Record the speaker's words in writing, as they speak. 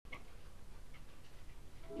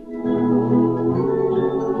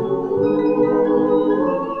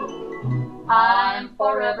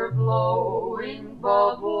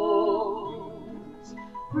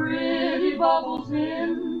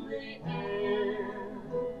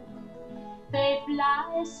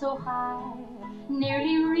fly so high,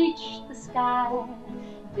 nearly reach the sky.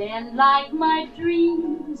 Then like my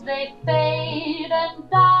dreams they fade and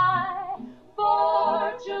die.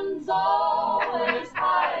 Fortune's always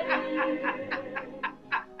hiding.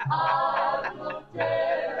 I've looked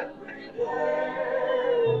everywhere.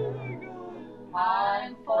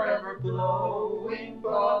 I'm forever blowing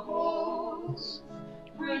bubbles,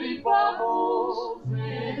 pretty bubbles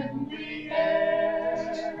in the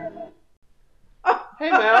air. Hey,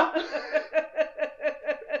 Mel.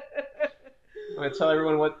 I'm going to tell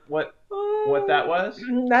everyone what that was.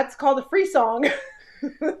 That's called a free song.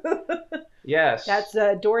 Yes. That's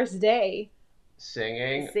Doris Day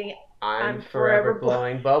singing sing I'm Forever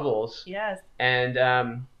Blowing Bubbles. Yes.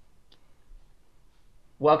 And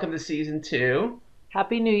welcome to season 2.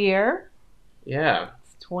 Happy New Year. Yeah.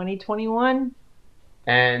 It's 2021.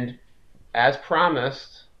 And as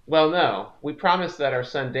promised, well, no, we promised that our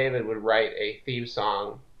son David would write a theme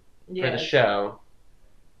song for the show,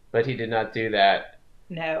 but he did not do that.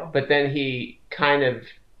 No. But then he kind of,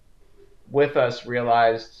 with us,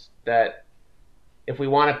 realized that if we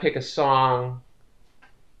want to pick a song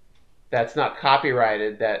that's not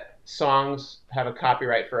copyrighted, that songs have a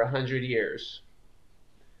copyright for 100 years.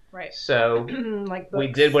 Right. So like we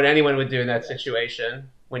did what anyone would do in that situation.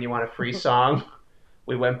 When you want a free song,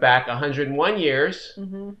 we went back 101 years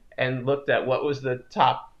and looked at what was the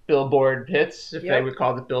top Billboard hits, if they were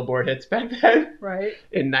called the Billboard hits back then. Right.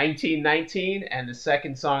 In 1919, and the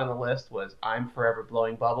second song on the list was I'm Forever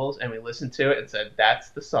Blowing Bubbles, and we listened to it and said, that's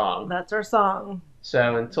the song. That's our song.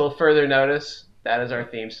 So until further notice, that is our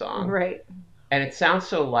theme song. Right. And it sounds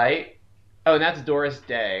so light. Oh, and that's Doris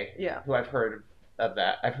Day. Yeah. Who I've heard of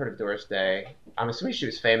that. I've heard of Doris Day. I'm assuming she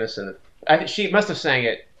was famous I think she must have sang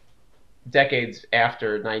it decades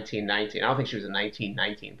after 1919. I don't think she was a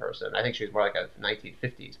 1919 person. I think she was more like a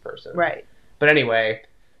 1950s person. Right. But anyway,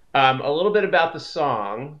 a little bit about the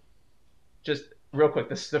song. Just real quick,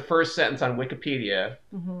 this is the first sentence on Wikipedia.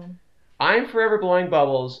 I'm Forever Blowing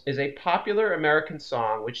Bubbles is a popular American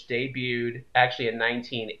song which debuted actually in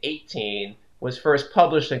 1918, was first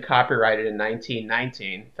published and copyrighted in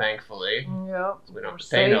 1919, thankfully. Yep. We don't have to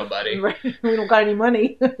pay nobody. Right. We don't got any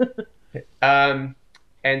money.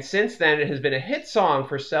 And since then, it has been a hit song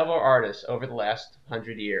for several artists over the last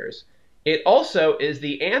 100 years. It also is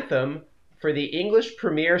the anthem for the English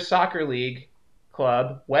Premier Soccer League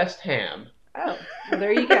club, West Ham. Oh, well,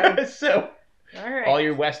 there you go. So, all right. All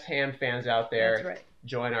your West Ham fans out there, that's right.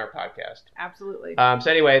 Join our podcast. Absolutely.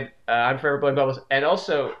 So anyway, I'm Forever Blowing Bubbles. And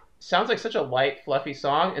also, sounds like such a light, fluffy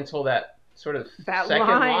song until that sort of that second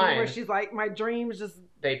line where she's like, my dreams just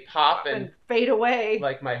they pop and fade away.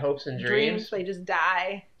 Like my hopes and dreams. They just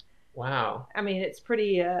die. Wow. I mean, it's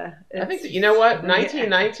pretty... I think, you know what?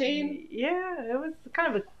 1919? Yeah, it was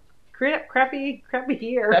kind of a crappy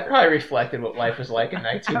year. That probably reflected what life was like in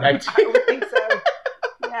 1919. I would think so.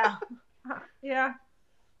 Yeah. Yeah.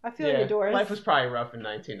 I feel you, Doris. Life was probably rough in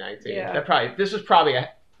 1919. Yeah.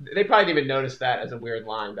 They probably didn't even notice that as a weird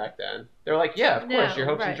line back then. They're like, yeah, of course, your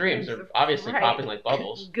hopes and dreams are obviously popping like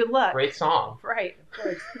bubbles. Good luck. Great song. Right, of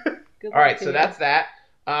course. Good All right, so that's that.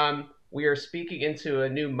 We are speaking into a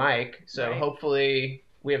new mic, so hopefully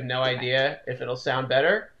we have no idea if it'll sound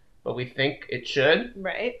better, but we think it should.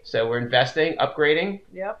 Right. So we're investing, upgrading.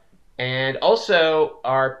 Yep. And also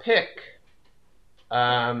our pick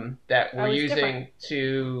that we're using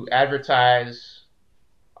to advertise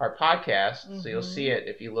our podcast. So you'll see it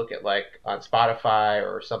if you look at like on Spotify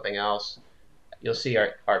or something else. You'll see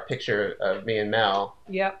our picture of me and Mel.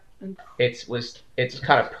 Yep. It's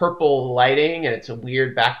kind of purple lighting and it's a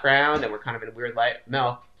weird background and we're kind of in a weird light.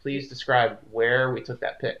 Mel, please describe where we took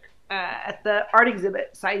that pic. At the art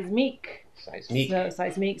exhibit, Seismique.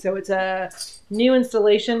 Seismique. So it's a new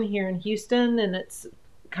installation here in Houston, and it's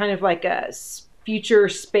kind of like a future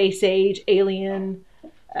space age alien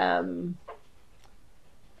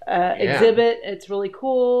exhibit. It's really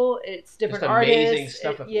cool. It's different just amazing artists.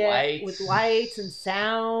 Stuff with with lights and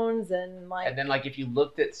sounds and like. And then like if you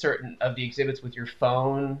looked at certain of the exhibits with your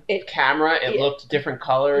phone camera, it looked different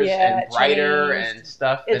colors and brighter and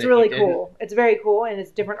stuff. It's really cool. It's very cool, and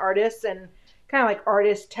it's different artists and kind of like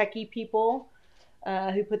artist techie people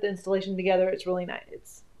who put the installation together. It's really nice.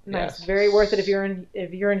 It's nice. Yes. Very worth it if you're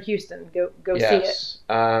in Houston. Go see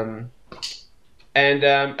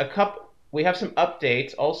it. We have some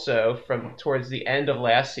updates also from towards the end of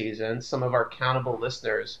last season. Some of our accountable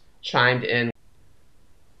listeners chimed in.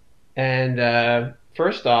 And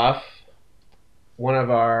first off, one of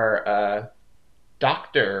our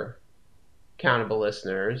doctor accountable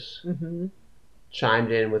listeners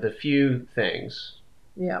chimed in with a few things.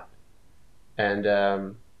 Yep.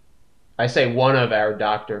 And I say one of our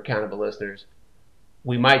doctor accountable listeners.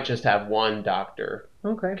 We might just have one doctor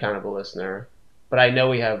accountable listener, but I know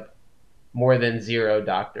we have more than 0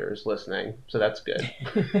 doctors listening, so that's good.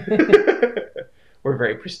 We're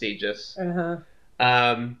very prestigious.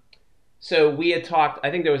 So we had talked,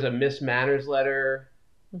 I think there was a Miss Manners letter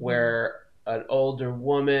where an older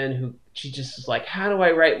woman who, she just was like, how do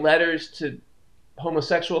I write letters to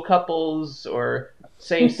homosexual couples or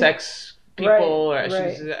same-sex people?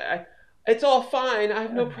 It's all fine. I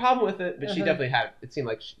have no problem with it. But she definitely had, it seemed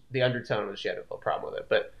like the undertone was she had a little problem with it.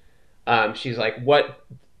 But she's like, what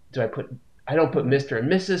do I put? I don't put Mr.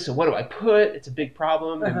 and Mrs., so what do I put? It's a big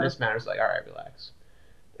problem. And Miss Manners was like, all right, relax.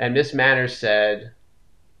 And Miss Manners said,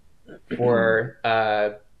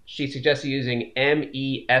 she suggested using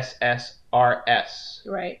MESSRS.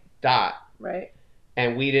 Right. Dot. Right.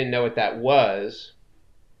 And we didn't know what that was.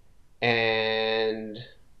 And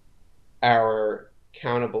our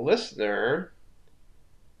accountable listener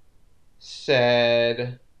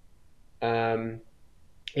said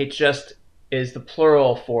it just is the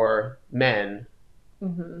plural for men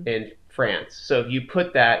in France. So if you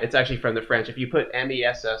put that, it's actually from the French. If you put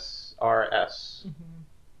MESSRS or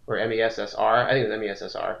MESSR, I think it's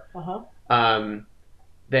MESSR,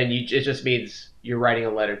 then it just means you're writing a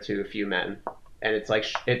letter to a few men. And it's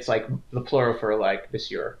like the plural for like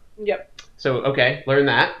monsieur. Yep. So, okay, learn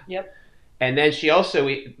that. Yep. And then she also,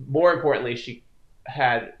 more importantly, she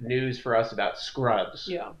had news for us about scrubs.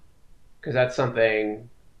 Yeah. Because that's something...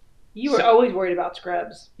 You were always worried about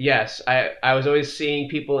scrubs. Yes. I was always seeing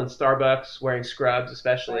people in Starbucks wearing scrubs,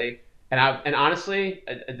 especially. Right. And honestly,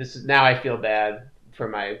 now I feel bad for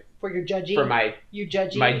my... For your judgy? For my... You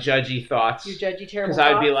judgy? My judgy thoughts. Your judgy terrible thoughts?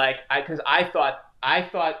 Because I'd be like... Because I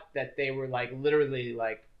thought that they were like literally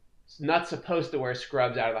like not supposed to wear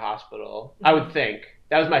scrubs out of the hospital. I would think.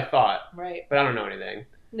 That was my thought. Right. But I don't know anything.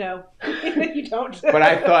 No. You don't. But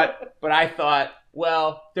I thought,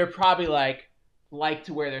 well, they're probably like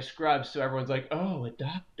to wear their scrubs, so everyone's like, oh, a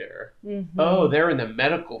doctor. Oh, they're in the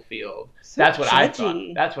medical field. So That's what judgy. I thought.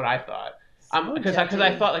 That's what I thought. Because I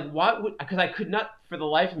thought because I could not for the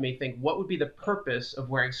life of me think what would be the purpose of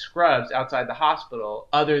wearing scrubs outside the hospital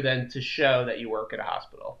other than to show that you work at a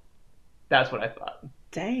hospital. That's what I thought.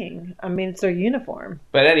 Dang. I mean, it's their uniform.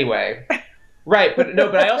 But anyway, right? But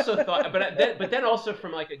I also thought, but then also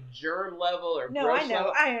from like a germ level or gross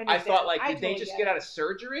level, I understand. I thought like, did totally they just get out of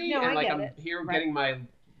surgery and like I'm here getting my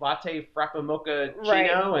latte frappa mocha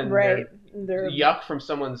chino and they're yuck from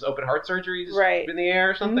someone's open heart surgery in the air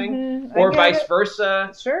or something, or vice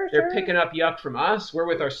versa. They're picking up yuck from us. We're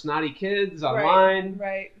with our snotty kids online,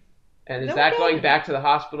 right? And is that going back to the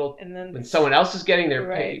hospital and then when someone else is getting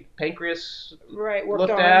their pancreas looked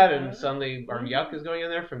at, and suddenly our yuck is going in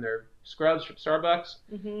there from their scrubs from Starbucks?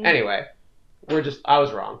 Anyway, I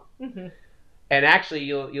was wrong, and actually,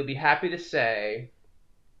 you'll be happy to say.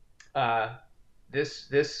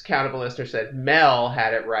 This accountable listener said Mel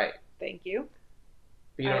had it right. Thank you.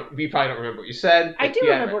 But you probably don't remember what you said. I do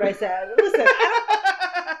remember what I said. Listen,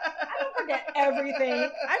 I don't forget everything.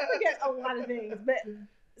 I forget a lot of things, but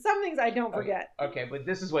some things I don't forget. Okay, but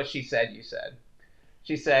this is what she said you said.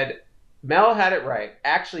 She said, Mel had it right.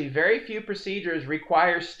 Actually, very few procedures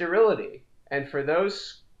require sterility. And for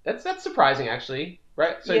those, that's surprising, actually.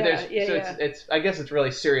 Right? So it's I guess it's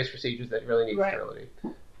really serious procedures that really need sterility.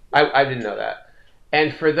 I didn't know that.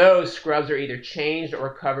 And for those, scrubs are either changed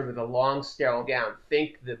or covered with a long sterile gown.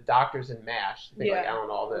 Think the doctors in MASH. Think like Alan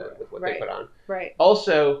Alda with what they put on. Right.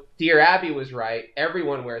 Also, Dear Abby was right.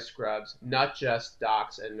 Everyone wears scrubs, not just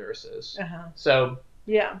docs and nurses. So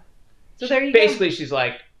yeah. So there you go. Basically, she's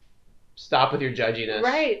like, stop with your judginess.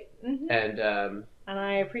 Right. And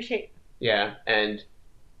I appreciate. Yeah, and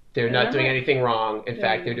they're not doing anything wrong. In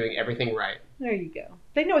fact, they're doing everything right. There you go.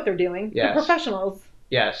 They know what they're doing. Yes. They're professionals.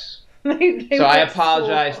 Yes. So I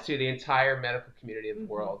apologize to the entire medical community of the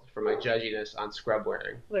world for my judginess on scrub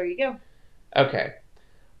wearing. There you go. Okay.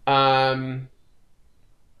 Oh,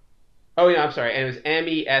 yeah, I'm sorry. And it was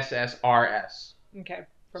MESSRS. Okay.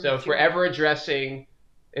 So if we're ever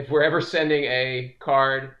sending a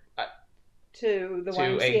card to the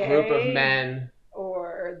to a group of men,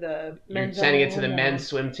 or the you're sending it to the men's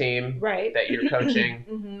swim team that you're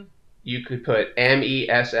coaching, you could put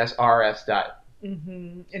MESSRS.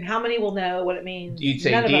 And how many will know what it means? You'd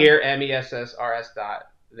say, Dear MESSRS.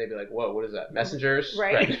 They'd be like, whoa, what is that? Messengers?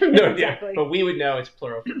 Right. No, exactly. But we would know it's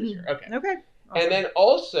plural for this year. Okay. Okay. Awesome. And then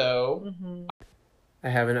also, I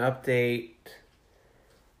have an update.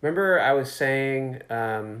 Remember I was saying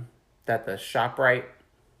that the ShopRite,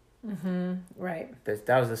 right,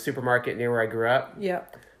 that was the supermarket near where I grew up?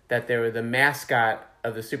 Yep. That they were the mascot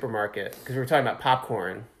of the supermarket, because we were talking about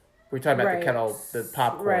popcorn. We were talking about Right. the kettle, the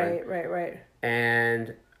popcorn. Right.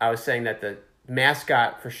 And I was saying that the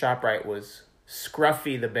mascot for ShopRite was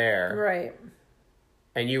Scruffy the bear. Right.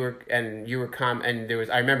 And you were and there was,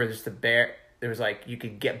 I remember just the bear, there was like, you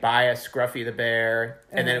could buy a Scruffy the bear,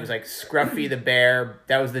 and then it was like Scruffy the bear,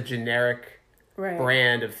 that was the generic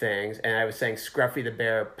brand of things, and I was saying Scruffy the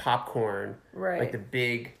bear popcorn, like the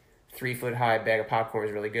big 3-foot high bag of popcorn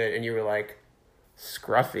is really good, and you were like,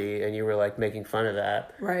 Scruffy, and you were like making fun of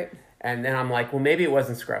that. Right. And then I'm like, well, maybe it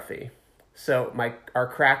wasn't Scruffy. So our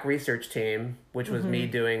crack research team, which was me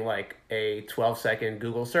doing like a 12-second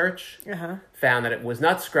Google search, found that it was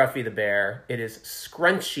not Scruffy the bear. It is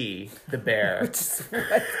Scrunchy the bear.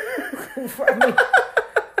 I mean,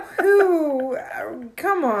 who?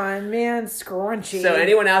 Come on, man, Scrunchy. So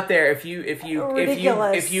anyone out there, if you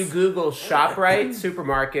Google ShopRite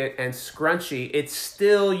supermarket and Scrunchy, it's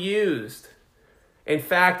still used. In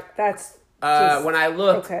fact, that's when I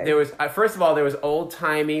looked, there was first of all there was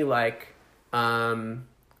old-timey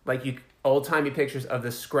old-timey pictures of the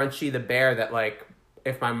Scrunchy the bear that, like,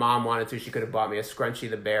 if my mom wanted to, she could have bought me a Scrunchy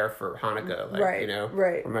the bear for Hanukkah, like, you know,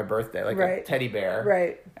 or my birthday, like a teddy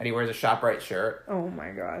bear, and he wears a ShopRite shirt. Oh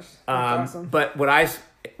my gosh, that's awesome. But what I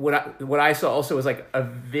saw also was like a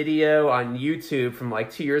video on YouTube from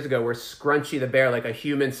like 2 years ago where Scrunchy the bear, like a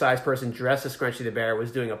human-sized person dressed as Scrunchy the bear,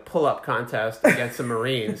 was doing a pull-up contest against some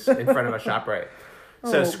Marines in front of a ShopRite.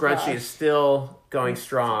 So Scrunchy is still going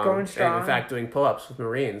strong. And in fact doing pull-ups with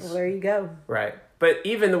Marines. Well, there you go. Right. But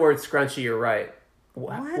even the word Scrunchy, you're right.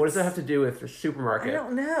 What does that have to do with the supermarket? I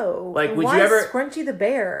don't know. Like, would why you ever is Scrunchy the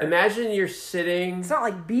bear? Imagine you're sitting. It's not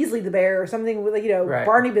like Beasley the bear or something with, like, you know,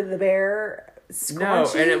 Barney the bear. Scrunchy. No,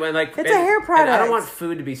 and it went like it's a hair product. And I don't want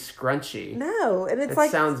food to be scrunchy. No, and it's it like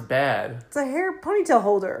sounds bad. It's a hair ponytail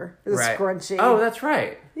holder. Is a scrunchy. Oh, that's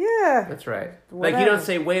right. Yeah, that's right. Whatever. Like, you don't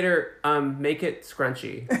say, waiter, make it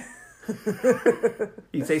scrunchy.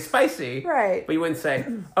 You'd say spicy, right? But you wouldn't say,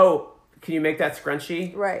 oh, can you make that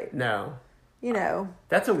scrunchy? Right. No. You know,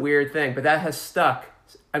 that's a weird thing, but that has stuck.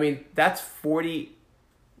 I mean, that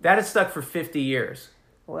has stuck for 50 years.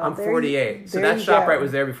 Well, I'm 48, so that ShopRite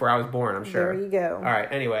was there before I was born, I'm sure. There you go. All right,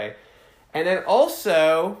 anyway. And then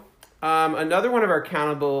also, another one of our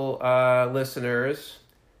accountable listeners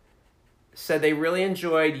said they really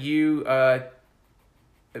enjoyed you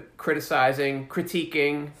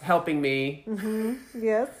critiquing, helping me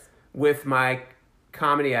yes, with my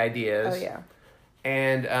comedy ideas. Oh, yeah.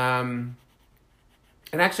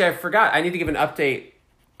 And actually, I forgot. I need to give an update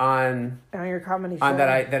on your comedy show. On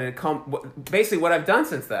basically what I've done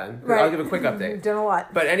since then. Right. I'll give a quick update. You've done a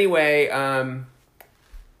lot. But anyway,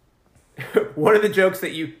 one of the jokes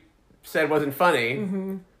that you said wasn't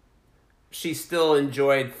funny, she still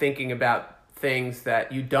enjoyed thinking about things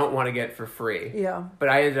that you don't want to get for free. Yeah. But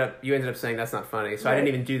you ended up saying that's not funny, so I didn't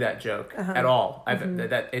even do that joke at all.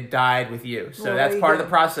 That it died with you. So that's part of the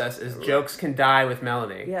process. Is jokes can die with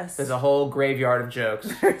Melanie. Yes. There's a whole graveyard of jokes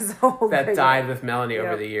that died with Melanie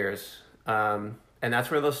over the years, and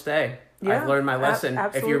that's where they'll stay. Yeah, I've learned my lesson.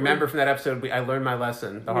 If you remember from that episode, I learned my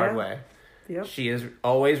lesson the hard way. Yep. She is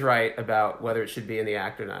always right about whether it should be in the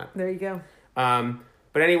act or not. There you go.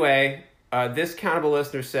 But anyway. This countable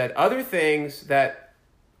listener said, other things that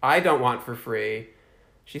I don't want for free.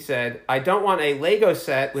 She said, I don't want a Lego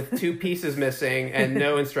set with 2 pieces missing and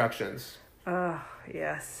no instructions. Oh,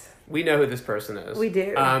 yes. We know who this person is. We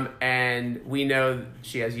do. And we know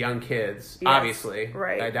she has young kids, obviously.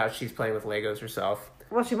 Right. I doubt she's playing with Legos herself.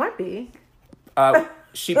 Well, she might be.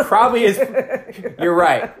 She probably is. You're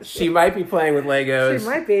right. She might be playing with Legos. She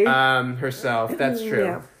might be. Herself. That's true.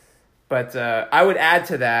 Yeah. But I would add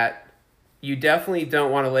to that, you definitely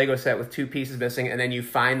don't want a Lego set with 2 pieces missing, and then you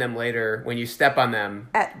find them later when you step on them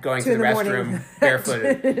going to the restroom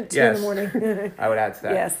barefooted. 2 in the morning. I would add to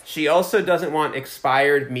that. Yes. She also doesn't want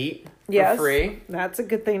expired meat for free. That's a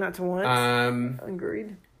good thing not to want.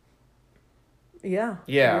 Agreed. Yeah.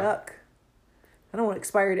 Yeah. Yuck. I don't want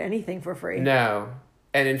expired anything for free. No.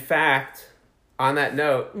 And in fact, on that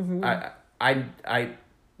note,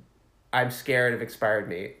 I'm scared of expired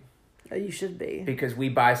meat. You should be. Because we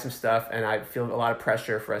buy some stuff and I feel a lot of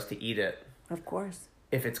pressure for us to eat it. Of course.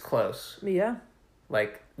 If it's close. Yeah.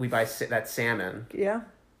 Like, we buy that salmon. Yeah.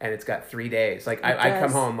 And it's got 3 days. Like, I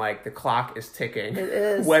come home, like, the clock is ticking. It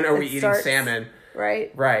is. When are we eating salmon?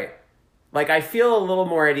 Right. Right. Like, I feel a little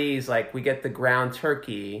more at ease. Like, we get the ground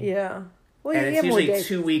turkey. Yeah. Well, and it's usually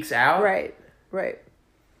 2 weeks out. Right. Right.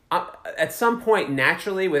 At some point,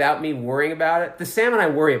 naturally, without me worrying about it, the salmon I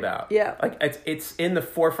worry about. Yeah. Like, it's in the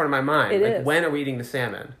forefront of my mind. It like, is. when are we eating the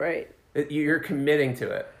salmon? Right. You're committing to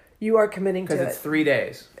it. You are committing to it. Because it's 3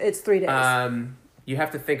 days. It's 3 days. you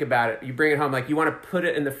have to think about it. You bring it home, like you want to put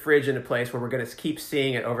it in the fridge in a place where we're going to keep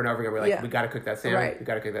seeing it over and over again. We're like, we got to cook that salmon. Right. We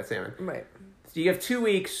got to cook that salmon. Right. So you have 2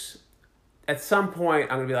 weeks. At some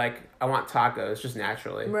point, I'm going to be like, I want tacos just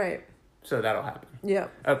naturally. Right. So that'll happen. Yeah.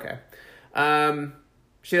 Okay.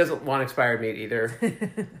 She doesn't want expired meat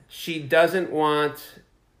either. She doesn't want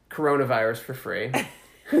coronavirus for free.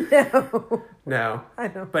 No. No. I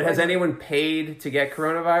know. But has anyone paid to get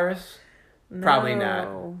coronavirus? No. Probably not.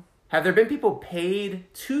 Have there been people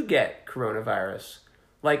paid to get coronavirus?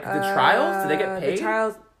 Like the trials? Did they get paid? The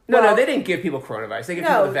trials. No, they didn't give people coronavirus. They gave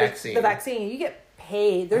people the vaccine. The vaccine. You get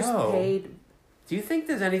paid. There's paid. Do you think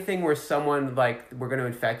there's anything where someone, like, we're going to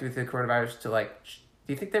infect you with the coronavirus to, like, do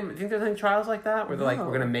you think there's any trials like that? Where they're like, we're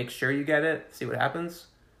going to make sure you get it, see what happens?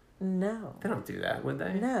 No. They don't do that, would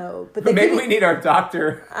they? No. But maybe we need our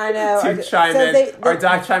doctor to chime in. Our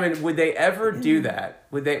doc chime in. Would they ever do that?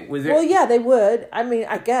 Would they? Well, yeah, they would. I mean,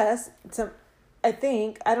 I guess. I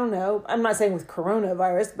think. I don't know. I'm not saying with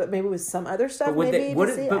coronavirus, but maybe with some other stuff. But would maybe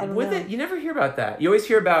they? You never hear about that. You always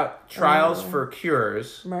hear about trials for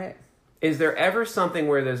cures. Right. Is there ever something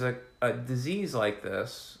where there's a disease like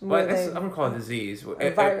this? Well, I wouldn't call it a disease.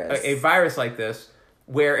 A virus. A virus like this,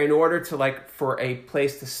 where in order to, like, for a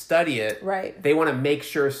place to study it, right, they want to make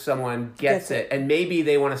sure someone gets it. And maybe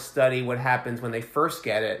they want to study what happens when they first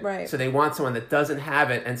get it. Right. So they want someone that doesn't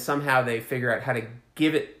have it, and somehow they figure out how to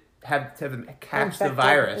give it, have them catch the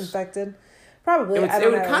virus. Infected. Probably.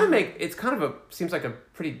 It's kind of seems like a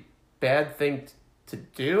pretty bad thing to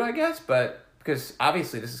do, I guess, but because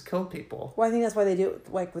obviously this has killed people. Well, I think that's why they do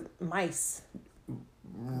it, like, with mice.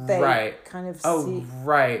 They right. kind of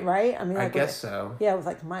right. Right? I mean, like, I guess so. Yeah, with,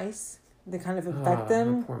 like, mice. They kind of infect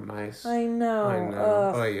them. Poor mice. I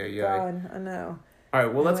know. Oh, yeah. God, I know. All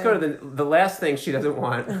right, well, let's go to the last thing she doesn't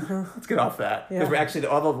want. Let's get off that. Because we're actually,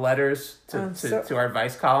 all the letters to our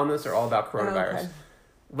Vice columnists are all about coronavirus. Okay.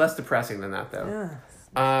 Less depressing than that, though.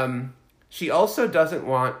 Yeah. She also doesn't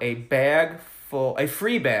want a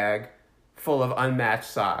free bag full of unmatched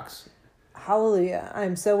socks. Hallelujah.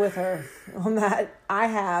 I'm so with her on that. I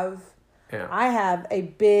have a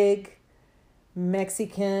big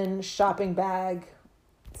Mexican shopping bag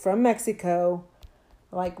from Mexico,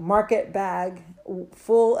 like market bag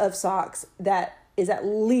full of socks that is at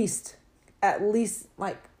least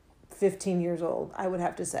like 15 years old, I would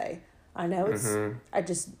have to say. I know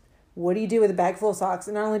what do you do with a bag full of socks?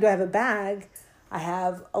 And not only do I have a bag, I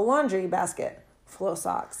have a laundry basket full of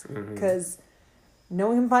socks because no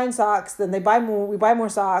one can find socks. Then we buy more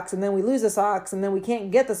socks, and then we lose the socks, and then we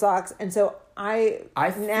can't get the socks. And so I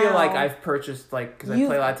feel like I've purchased, like, because I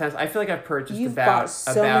play a lot of tennis, I feel like I've purchased about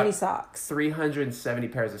many socks. 370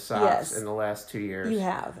 pairs of socks in the last 2 years. You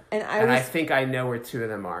have. And I think I know where 2 of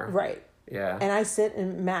them are. Right. Yeah. And I sit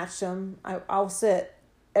and match them. I'll sit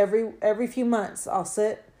every few months. I'll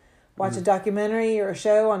sit, watch a documentary or a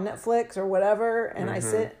show on Netflix or whatever, and I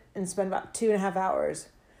sit and spend about 2.5 hours.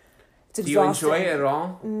 It's exhausting. Do you enjoy it at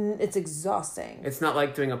all? It's exhausting. It's not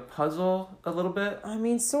like doing a puzzle a little bit? I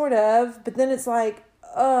mean, sort of, but then it's like,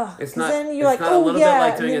 ugh. It's not, then you're it's like, not a little bit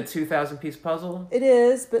like doing a 2,000-piece puzzle? It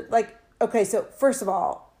is, but like, okay, so first of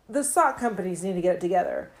all, the sock companies need to get it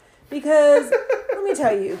together. Because, let me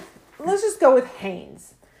tell you, let's just go with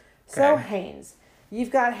Hanes. So Hanes.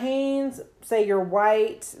 You've got Hanes, say your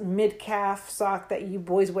white mid-calf sock that you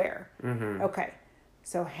boys wear. Mm-hmm. Okay.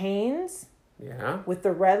 So Hanes. Yeah. With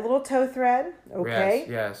the red little toe thread. Okay.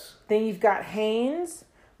 Yes. Then you've got Hanes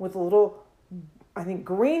with a little, I think,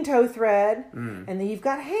 green toe thread. And then you've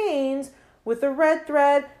got Hanes with the red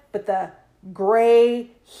thread, but the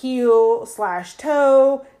gray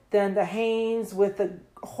heel/toe. Then the Hanes with the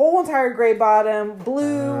whole entire gray bottom,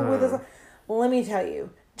 blue with a... Well, let me tell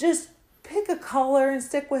you, just pick a color and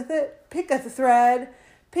stick with it. Pick a thread.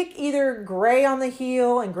 Pick either gray on the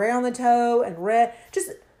heel and gray on the toe and red.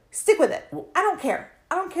 Just stick with it. I don't care.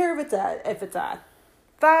 I don't care if it's a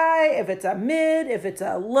thigh, if it's a mid, if it's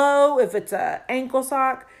a low, if it's a ankle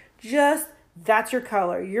sock. Just, that's your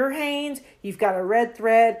color. Your Hanes, you've got a red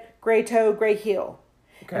thread, gray toe, gray heel.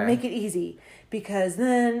 Okay. And make it easy. Because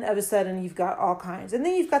then, of a sudden, you've got all kinds. And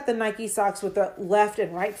then you've got the Nike socks with the left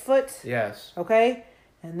and right foot. Yes. Okay?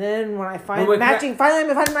 And then when I find finally I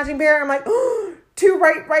find a matching pair, I'm like, oh, 2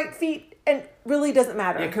 right feet. And really doesn't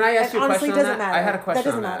matter. Yeah, can I ask you a question on that? Doesn't matter. I had a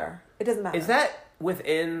question on that. That doesn't matter. It doesn't matter. Is that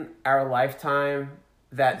within our lifetime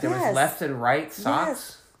that there was left and right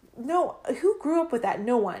socks? Yes. No. Who grew up with that?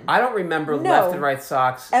 No one. I don't remember left and right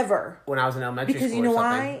socks ever when I was in elementary school. Because you know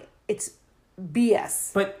why? It's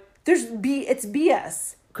BS. But it's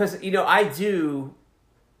BS. Because, I do,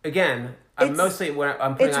 again, mostly when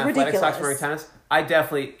I'm putting on athletic socks wearing tennis,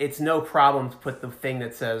 it's no problem to put the thing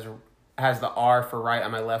that says has the R for right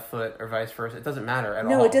on my left foot or vice versa. It doesn't matter at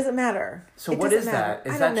all. No, it doesn't matter. So what is that?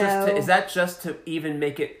 Is that just to even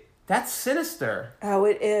make it? That's sinister. Oh,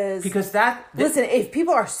 it is. Because listen, if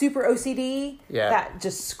people are super OCD, that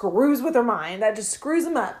just screws with their mind. That just screws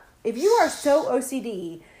them up. If you are so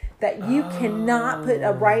OCD that you cannot put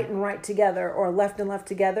a right and right together or left and left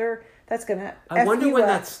together, that's gonna. I wonder when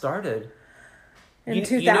that started. In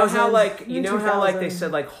 2000, you know how like they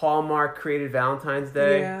said like Hallmark created Valentine's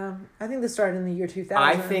Day. Yeah, I think this started in the year 2000.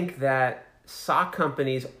 I think that sock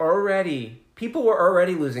companies people were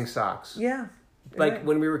already losing socks. Yeah. Like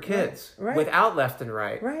when we were kids, without left and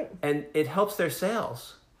right. Right. And it helps their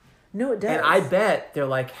sales. No, it does. And I bet they're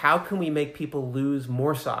like, how can we make people lose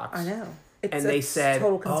more socks? I know. And they said,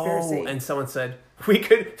 total conspiracy. and someone said,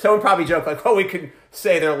 someone probably joked like, we could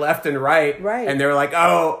say they're left and right. Right. And they're like,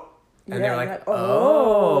 oh. And they're like,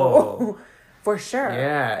 oh. For sure.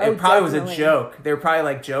 Yeah. It probably was a joke. They were probably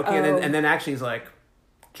like joking. And then actually he's like,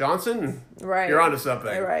 Johnson, you're onto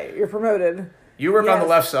something. Right. You're promoted. You work on the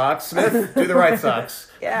left socks. Smith, do the right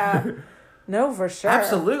socks. Yeah. No, for sure.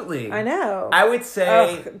 Absolutely. I know. I would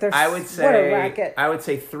say what a racket. I would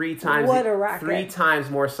say 3 times. What a racket. 3 times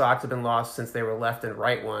more socks have been lost since they were left and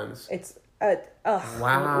right ones. It's wow.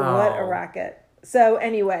 What a racket. So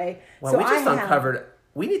anyway, well, we just uncovered.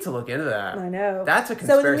 We need to look into that. I know. That's a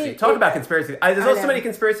conspiracy. Talk about conspiracy. There's also so many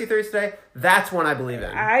conspiracy theories today. That's one I believe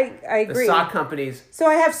in. I agree. The sock companies. So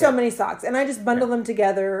I have so many socks, and I just bundle them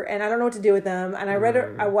together, and I don't know what to do with them. And I read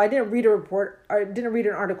I didn't read a report, or didn't read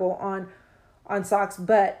an article on socks,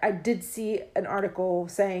 but I did see an article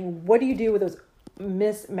saying, what do you do with those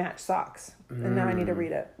mismatched socks? And now I need to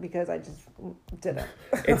read it because I just didn't.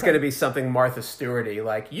 It's going to be something Martha Stewart-y.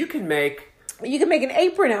 Like, you can make an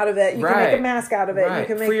apron out of it. You can make a mask out of it. You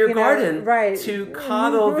can make for your garden to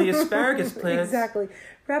coddle the asparagus plants. Exactly.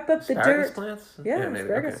 Wrap up the asparagus dirt. Plants? Yeah,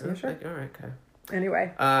 asparagus. Okay. Yeah, sure. All right, okay.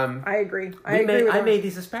 Anyway, I agree. I made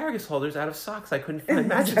these asparagus holders out of socks I couldn't find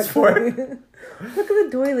matches for. Look at the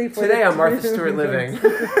doily. Today on Martha Stewart Living. Look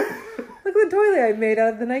at the doily I made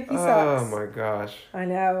out of the Nike socks. Oh my gosh. I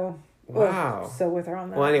know. Wow. So with her on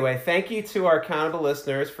that. Well, anyway, thank you to our accountable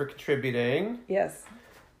listeners for contributing. Yes.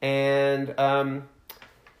 And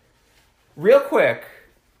real quick,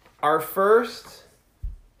 our first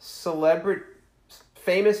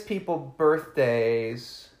famous people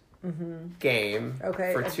birthdays game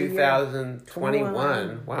for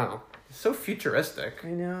 2021. Wow. So futuristic. I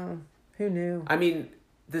know. Who knew? I mean,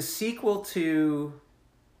 the sequel to...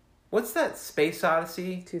 What's that Space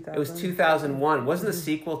Odyssey? 2000. It was 2001. Wasn't the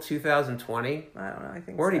sequel 2020? I don't know. I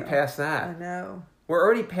think we're already past that. I know. We're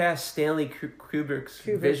already past Stanley Kubrick's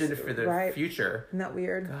vision for the future. Isn't that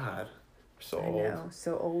weird? God, we're so old. I know,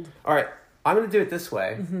 so old. All right, I'm going to do it this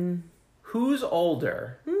way. Who's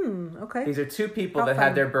older? Okay. These are 2 people that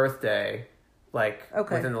had their birthday,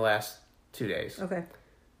 within the last 2 days. Okay.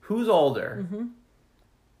 Who's older?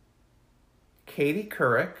 Katie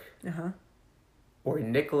Couric or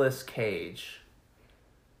Nicolas Cage?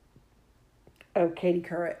 Oh, Katie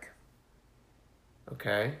Couric.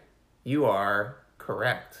 Okay. You are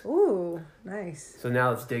correct. Ooh, nice. So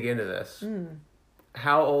now let's dig into this.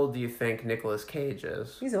 How old do you think Nicolas Cage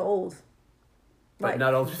is? He's old. But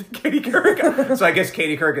not older than Katie Couric. So I guess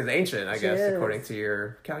Katie Couric is ancient, according to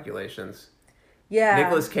your calculations. Yeah.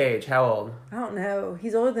 Nicolas Cage, how old? I don't know.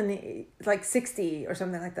 He's older than 60 or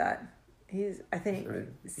something like that. I think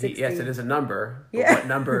 60. Yes, it is a number. But Yeah.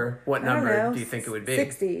 What number do you think it would be?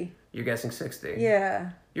 60. You're guessing 60.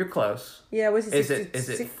 Yeah. You're close. Yeah, was he 60? Is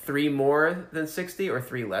it 3 more than 60 or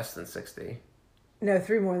 3 less than 60? No,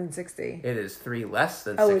 3 more than 60. It is 3 less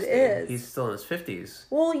than 60. Oh, it is. He's still in his 50s.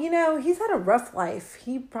 Well, he's had a rough life.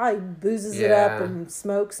 He probably boozes it up and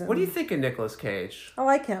smokes. What do you think of Nicolas Cage? I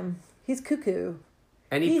like him. He's cuckoo.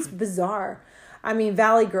 And he's bizarre. I mean,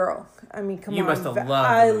 Valley Girl. I mean, come on. You must have loved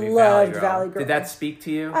I loved Valley Girl. Did that speak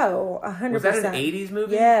to you? Oh, 100%. Was that an 80s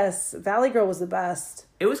movie? Yes. Valley Girl was the best.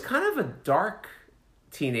 It was kind of a dark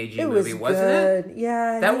teenage movie, wasn't good. it?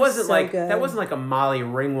 Yeah. That wasn't good. That wasn't like a Molly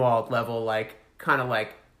Ringwald level, kind of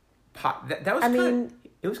like pop. That was.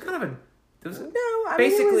 It was kind of a. It was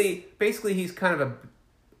basically he's kind of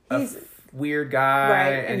a weird guy,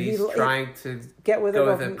 right, and he's trying to get with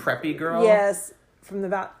a preppy girl. Yes, from the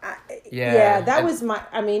that was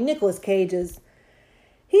Nicolas Cage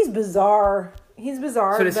he's bizarre. He's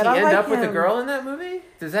bizarre. So does he end up with a girl in that movie?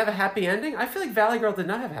 Does it have a happy ending? I feel like Valley Girl did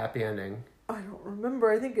not have a happy ending. I don't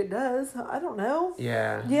remember. I think it does. I don't know.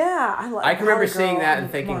 Yeah. Yeah, I can remember seeing that and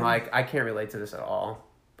thinking I can't relate to this at all.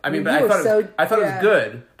 I mean, but I thought it was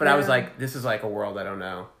good, but I was like, this is like a world I don't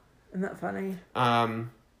know. Isn't that funny?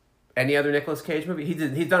 Any other Nicolas Cage movie?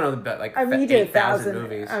 He's done like he did 8,000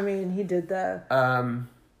 movies. He did the.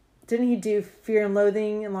 Didn't he do Fear and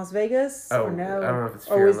Loathing in Las Vegas? Oh, or no? I don't know if it's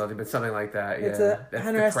Fear and Loathing, but something like that. It's yeah, that's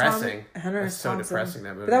depressing. That's so depressing,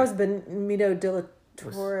 that movie. But that was Benito de la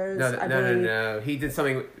Torres. No. He did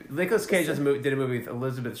something. Nicolas Cage did a movie with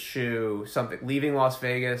Elizabeth Shue, something Leaving Las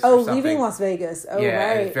Vegas. Oh, Leaving Las Vegas. Oh, yeah,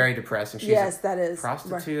 right. It's very depressing. She's that is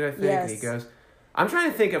prostitute, I think. Yes. And he goes. I'm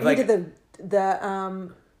trying to think of he did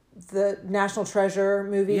the National Treasure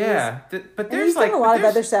movie. Yeah, but there's he's done a lot of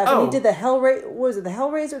other stuff. Oh. And he did the Hellraiser. What was it? The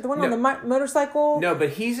Hellraiser, the one on the motorcycle. No, but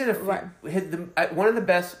he's in one of the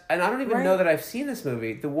best. And I don't even know that I've seen this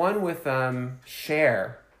movie. The one with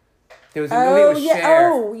Cher. There was a movie with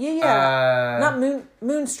Cher. Oh yeah. Not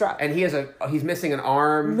Moonstruck. And he's missing an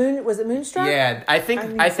arm. Was it Moonstruck? Yeah, I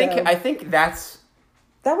think that's.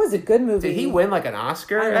 That was a good movie. Did he win like an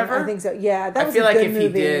Oscar ever? I think so. Yeah, that was a good movie. I feel like if he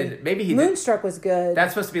did, maybe he Moonstruck was good.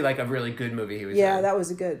 That's supposed to be like a really good movie he was in. Yeah, that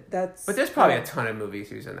was a good. But there's probably a ton of movies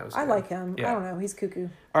he was in that was good. I like him. Yeah. I don't know. He's cuckoo.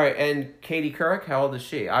 All right, and Katie Couric, how old is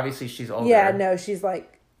she? Obviously, she's older. Yeah, no, she's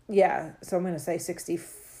like, so I'm going to say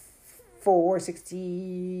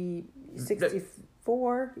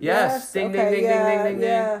 64. Yes. Ding, okay. ding.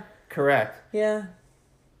 Yeah. Correct. Yeah.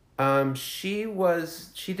 She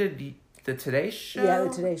did the Today Show. Yeah,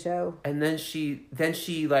 the Today Show. And then she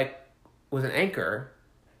like was an anchor.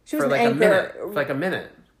 She was for like an anchor. For like a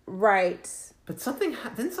minute. Right. But something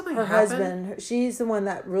happen? Her husband, she's the one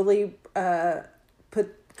that really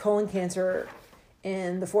put colon cancer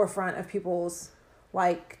in the forefront of people's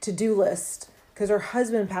like to-do list, because her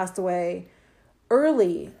husband passed away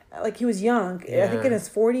early. Like he was young. Yeah. I think in his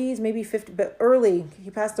 40s, maybe 50, but early.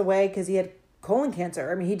 He passed away because he had colon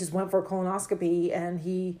cancer. I mean, he just went for a colonoscopy and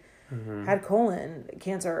he had colon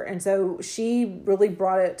cancer. And so she really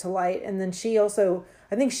brought it to light. And then she also,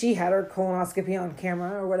 I think she had her colonoscopy on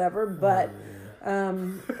camera or whatever, but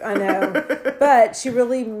I know. But she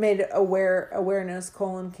really made awareness,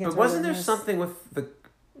 colon cancer. But wasn't awareness. there something with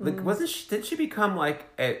didn't she become like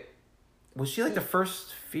was she like the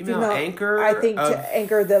first female anchor? I think to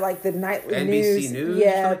anchor the nightly NBC News.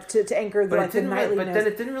 Yeah, to anchor the nightly news. But then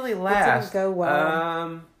it didn't really last. It didn't go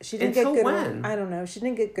well. She didn't get good. When? I don't know. She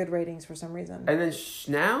didn't get good ratings for some reason. And then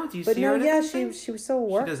now, do you see her? Yeah, she was still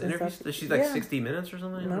working. She does interviews. She's like 60 Minutes or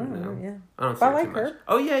something. No, yeah. I don't see her like too her. much.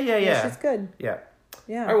 Oh yeah. She's good. Yeah.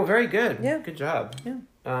 Yeah. All right. Well, very good. Yeah. Good job. Yeah.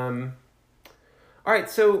 All right.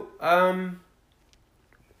 So,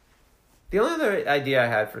 the only other idea I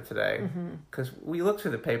had for today, because we looked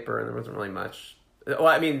through the paper and there wasn't really much. Well,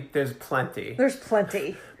 I mean, there's plenty.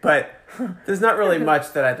 But there's not really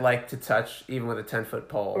much that I'd like to touch, even with a 10-foot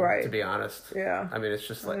pole, to be honest. Yeah. I mean, it's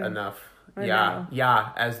just like enough. I know.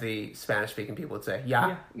 As the Spanish-speaking people would say.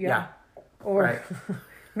 Yeah. Or right.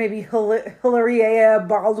 maybe Hilaria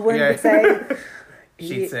Baldwin would say.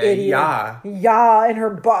 She'd say, idiot. Yeah, in her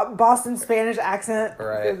Boston Spanish accent.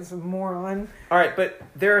 Right. This moron. All right, but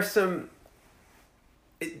there are some...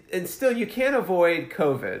 And still, you can't avoid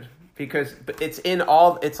COVID because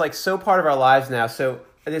it's like so part of our lives now. So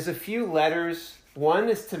there's a few letters. One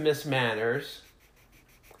is to Miss Manners,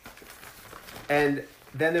 and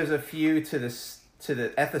then there's a few to the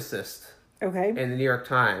ethicist. Okay. In the New York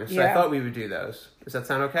Times. So I thought we would do those. Does that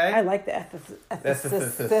sound okay? I like the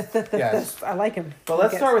ethicist. Yes. I like him. But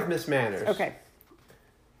let's start with Miss Manners. Okay.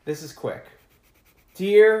 This is quick.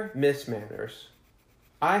 Dear Miss Manners,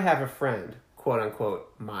 I have a friend, quote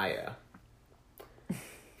unquote, Maya,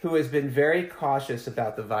 who has been very cautious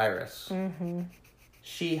about the virus. Mm-hmm.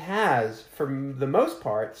 She has, for the most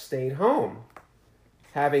part, stayed home,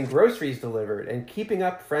 having groceries delivered and keeping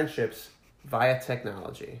up friendships via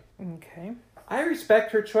technology. Okay. I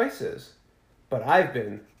respect her choices, but I've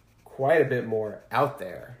been quite a bit more out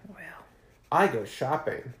there. Well. I go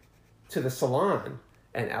shopping, to the salon,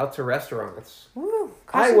 and out to restaurants. Woo,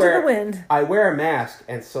 caution to the wind. I wear a mask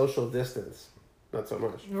and social distance. Not so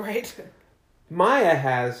much. Right. Maya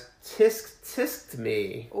has tisked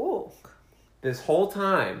me this whole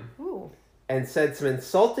time. Ooh. And said some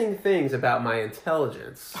insulting things about my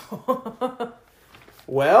intelligence.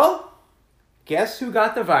 Well, guess who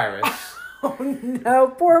got the virus? Oh no,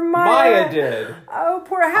 poor Maya. Maya did. Oh,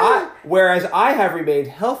 poor Howard. Whereas I have remained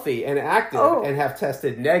healthy and active and have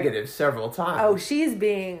tested negative several times. Oh, she's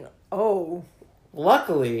being... Oh.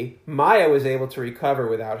 Luckily, Maya was able to recover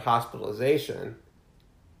without hospitalization.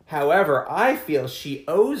 However, I feel she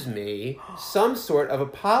owes me some sort of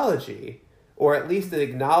apology, or at least an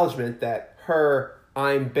acknowledgement that her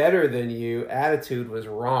 "I'm better than you" attitude was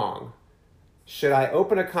wrong. Should I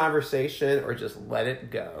open a conversation or just let it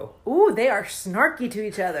go? Ooh, they are snarky to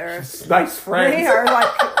each other. Nice friends. They are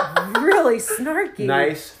like really snarky.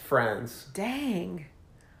 Nice friends. Dang.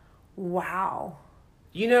 Wow.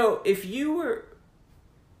 You know, if you were...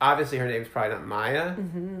 Obviously, her name's probably not Maya.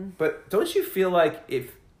 But don't you feel like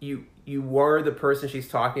if you were the person she's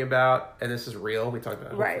talking about, and this is real, we talked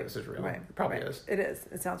about hopefully this is real. Right. It probably is. It is.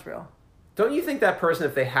 It sounds real. Don't you think that person,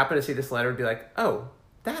 if they happen to see this letter, would be like, oh,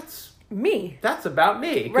 that's... Me. That's about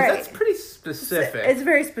me. Because that's pretty specific. It's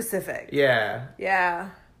very specific. Yeah. Yeah.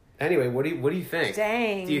 Anyway, what do you think?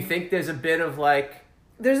 Dang. Do you think there's a bit of like...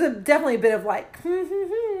 There's definitely a bit of like,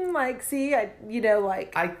 like, see,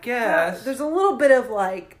 like... I guess. There's a little bit of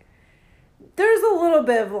like... There's a little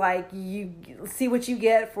bit of like, you see what you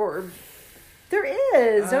get for... There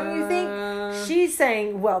is, don't you think? She's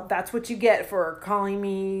saying, well, that's what you get for calling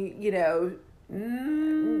me,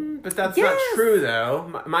 But that's not true,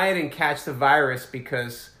 though. Maya didn't catch the virus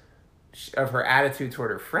because of her attitude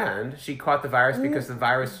toward her friend. She caught the virus because the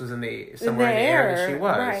virus was somewhere in the air that she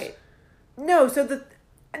was. Right.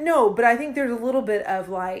 No, but I think there's a little bit of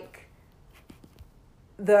like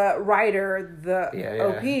the writer,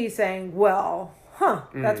 OP saying, well,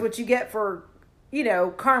 that's what you get for,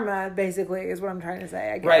 karma, basically, is what I'm trying to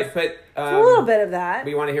say, I guess. Right, but... it's a little bit of that.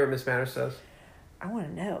 We want to hear what Miss Manners says? I want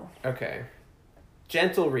to know. Okay.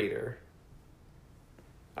 Gentle reader.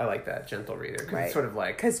 I like that, gentle reader. Because it's sort of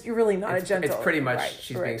like... Because you're really not a gentle... It's pretty much,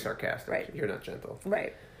 she's being sarcastic. Right. You're not gentle.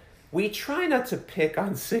 Right. We try not to pick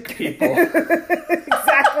on sick people.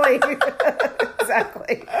 Exactly.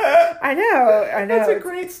 Exactly. I know. That's a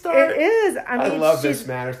great start. It is. I love Miss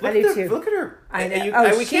Manners. I do too. Look at her. I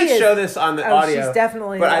know. We can't show this on the audio. She's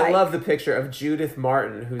definitely But I love the picture of Judith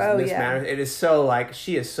Martin, who's Miss Manners. It is so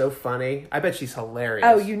she is so funny. I bet she's hilarious.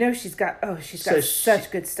 Oh, she's got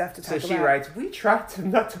such good stuff to talk about. So she writes, we try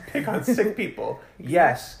not to pick on sick people.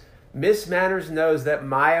 Yes. Miss Manners knows that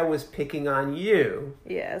Maya was picking on you.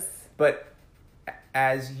 Yes. But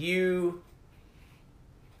as you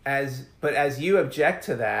object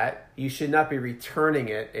to that, you should not be returning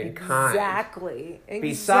it in kind. Exactly.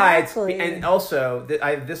 Besides, and also,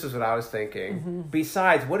 this is what I was thinking.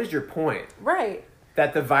 Besides, what is your point? Right.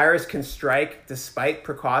 That the virus can strike despite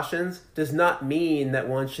precautions does not mean that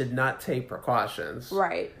one should not take precautions.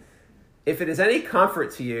 Right. If it is any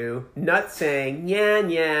comfort to you, not saying,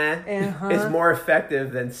 is more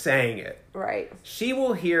effective than saying it. Right. She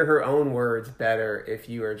will hear her own words better if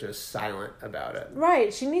you are just silent about it.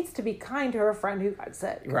 Right. She needs to be kind to her friend who got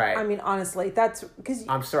sick. Right. I mean, honestly, that's... because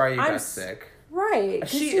I'm sorry you got sick. Right.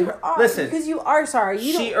 Listen. Because you are sorry.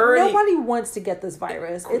 Nobody wants to get this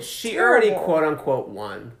virus. She already, quote unquote,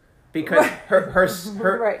 won. Because her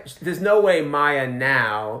right. There's no way Maya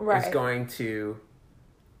now is going to...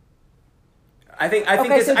 I think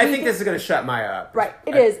this is going to shut Maya up. Right,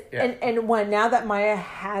 it is. Yeah. And now that Maya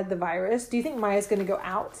had the virus, do you think Maya's going to go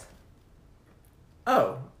out?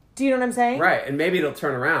 Oh. Do you know what I'm saying? Right, and maybe it'll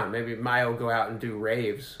turn around. Maybe Maya will go out and do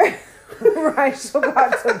raves. Right, she'll go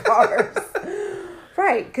out to bars.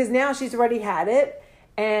 Right, because now she's already had it,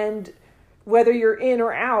 and whether you're in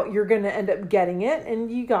or out, you're going to end up getting it, and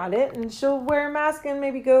you got it, and she'll wear a mask and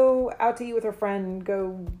maybe go out to eat with her friend and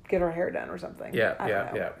go get her hair done or something.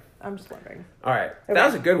 Yeah. I'm just wondering. All right. Okay. That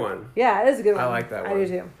was a good one. Yeah, it is a good one. I like that one. I do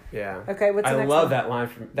too. Yeah. Okay, what's the next one? I love that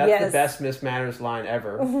line. That's the best Miss Manners line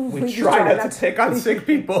ever. We try not to pick on sick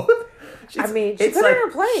people. She put it in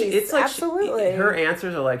her place. It's like absolutely. Her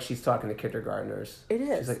answers are like she's talking to kindergartners. It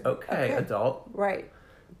is. She's like, okay, adult. Right.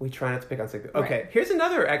 We try not to pick on sick people. Okay, here's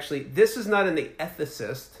another, actually. This is not in the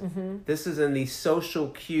ethicist. Mm-hmm. This is in the social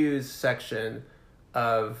cues section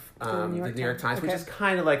of the New York Times, which is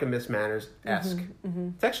kind of like a Miss Manners-esque. Mm-hmm, mm-hmm.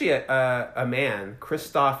 It's actually a man,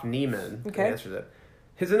 Christoph Niemann, who answers it.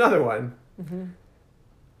 Here's another one. Mm-hmm.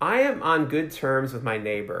 I am on good terms with my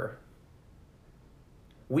neighbor.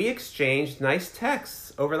 We exchanged nice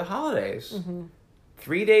texts over the holidays. Mm-hmm.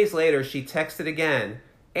 3 days later, she texted again,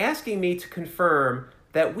 asking me to confirm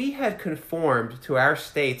that we had conformed to our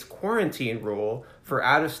state's quarantine rule for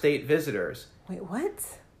out-of-state visitors. Wait,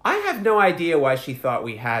 what? I have no idea why she thought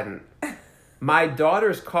we hadn't. My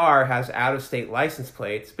daughter's car has out-of-state license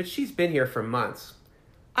plates, but she's been here for months.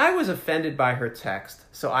 I was offended by her text,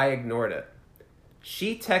 so I ignored it.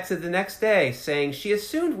 She texted the next day saying she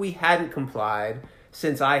assumed we hadn't complied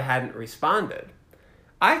since I hadn't responded.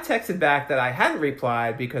 I texted back that I hadn't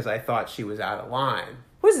replied because I thought she was out of line.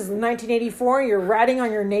 What is this, 1984? You're ratting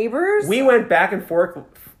on your neighbors? We went back and forth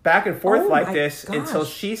like this until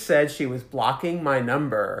she said she was blocking my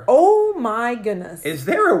number. Oh my goodness. Is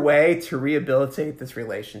there a way to rehabilitate this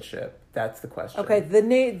relationship? That's the question. Okay, the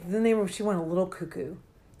neighbor, she went a little cuckoo.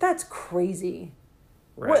 That's crazy.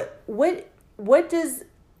 Right. What does,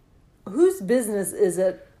 whose business is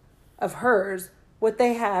it of hers what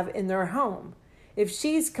they have in their home? If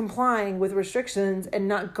she's complying with restrictions and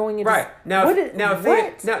not going into right now,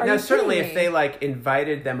 certainly if they like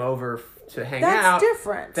invited them over to hang out, that's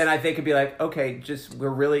different. Then they could be like, okay, just we're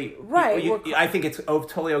really right. I think it's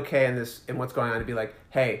totally okay in what's going on to be like,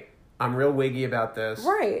 hey, I'm real wiggy about this.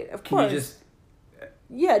 Right, of Can course. you just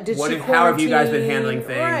how have you guys been handling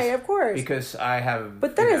things? Right, of course. Because I have.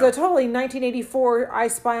 But that is a totally 1984 I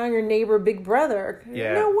Spy on Your Neighbor Big Brother.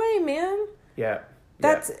 Yeah. No way, man. Yeah.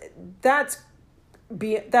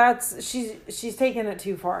 She's taking it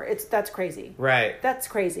too far. That's crazy. Right. That's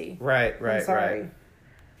crazy. Right. I'm sorry. Right.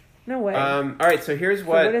 No way. All right. So here's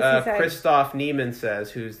what say? Christoph Niemann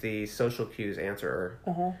says, who's the social cues answerer.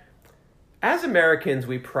 Uh-huh. As Americans,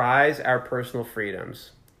 we prize our personal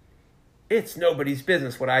freedoms. It's nobody's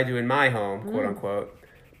business what I do in my home, quote unquote.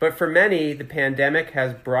 But for many, the pandemic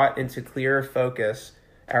has brought into clearer focus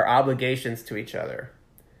our obligations to each other.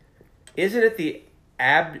 Isn't it the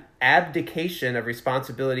abdication of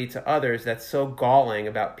responsibility to others that's so galling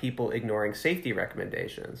about people ignoring safety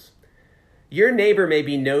recommendations? Your neighbor may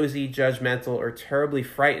be nosy, judgmental, or terribly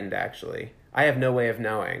frightened, actually. I have no way of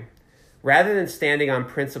knowing. Rather than standing on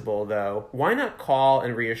principle, though, why not call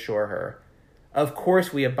and reassure her? Of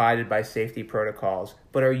course we abided by safety protocols,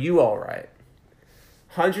 but are you all right?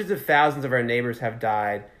 Hundreds of thousands of our neighbors have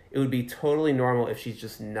died. It would be totally normal if she's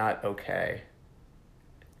just not okay.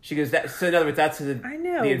 She goes, so in other words, that's the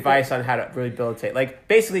advice on how to rehabilitate. Like,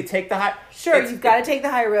 basically take the high... Sure, you've got to take the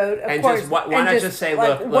high road, of course. Why not just say,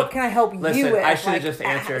 look... What can I help you with? I should have just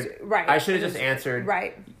answered... Right. I should have just answered...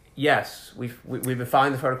 Right. Yes, we've been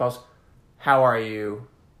following the protocols. How are you?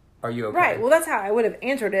 Are you okay? Right. Well, that's how I would have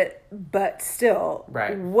answered it, but still,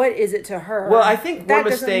 right. What is it to her? Well, I think one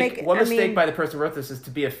mistake by the person who wrote this is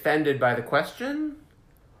to be offended by the question.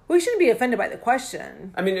 We shouldn't be offended by the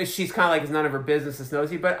question. I mean, she's kind of like, it's none of her business, it's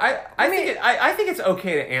nosy, but I think it's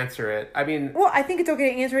okay to answer it. I mean... Well, I think it's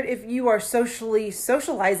okay to answer it if you are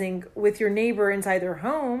socializing with your neighbor inside their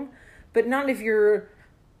home, but not if you're,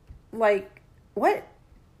 like, what?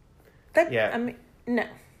 I mean, no.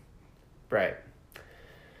 Right.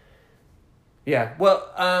 Yeah,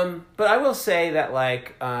 well, but I will say that,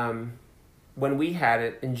 like, when we had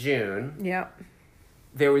it in June... Yeah.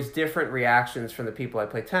 There was different reactions from the people I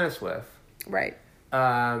play tennis with. Right.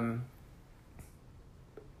 A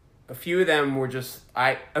few of them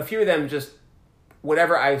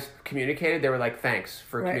whatever I communicated, they were like, thanks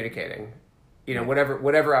for communicating. You know,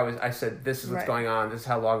 whatever I said, this is what's going on, this is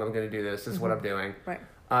how long I'm going to do this is what I'm doing. Right.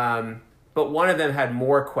 But one of them had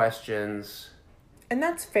more questions. And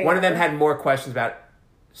that's fair. One of them had more questions about,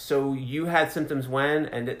 so you had symptoms when?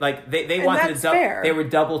 And they wanted to they were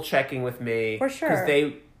double checking with me. For sure. Because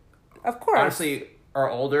they, of course, honestly are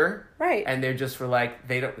older. Right. And they're just like,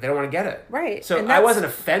 they don't want to get it. Right. So I wasn't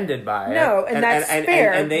offended by it. No, and that's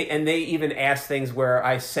fair. And they even asked things where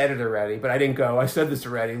I said it already, but I didn't go, I said this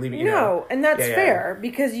already, leave it, you know. And that's fair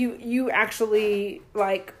because you actually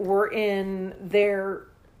like were in their,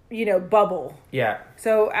 bubble. Yeah.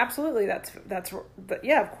 So absolutely that's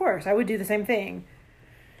yeah, of course. I would do the same thing.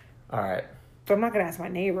 All right. But I'm not going to ask my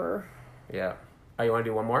neighbor. Yeah. Oh, you want to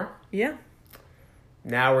do one more? Yeah.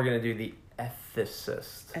 Now we're going to do the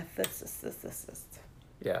ethicist. Ethicist.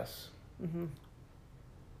 Yes.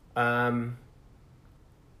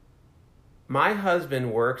 My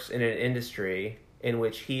husband works in an industry in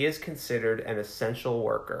which he is considered an essential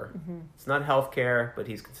worker. It's not healthcare, but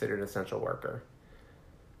he's considered an essential worker.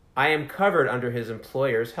 I am covered under his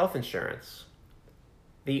employer's health insurance.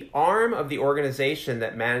 The arm of the organization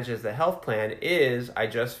that manages the health plan is, I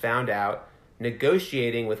just found out,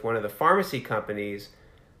 negotiating with one of the pharmacy companies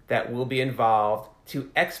that will be involved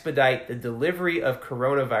to expedite the delivery of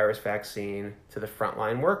coronavirus vaccine to the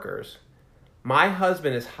frontline workers. My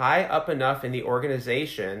husband is high up enough in the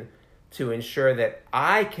organization to ensure that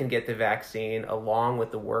I can get the vaccine along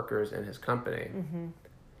with the workers in his company.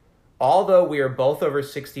 Although we are both over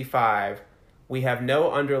 65, we have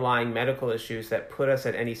no underlying medical issues that put us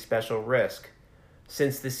at any special risk.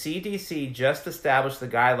 Since the CDC just established the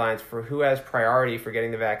guidelines for who has priority for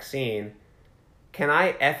getting the vaccine, can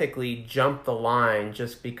I ethically jump the line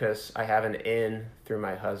just because I have an in through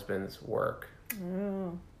my husband's work?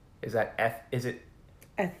 Is it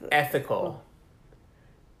ethical?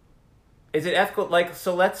 Is it ethical? Like,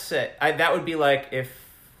 so let's say that would be like if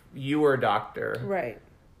you were a doctor, right?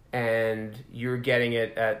 And you're getting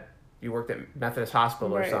it you worked at Methodist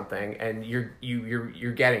Hospital or something, and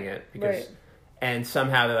you're getting it because, and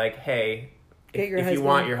somehow they're like, hey, if you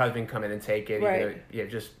want your husband, come in and take it. Right.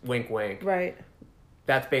 Just wink, wink. Right.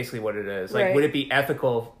 That's basically what it is. Like, would it be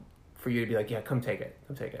ethical for you to be like, yeah, come take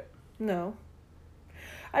it. No.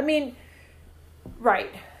 I mean, right.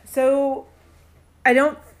 So I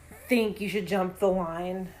don't think you should jump the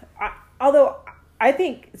line. Although I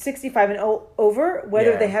think 65 and over,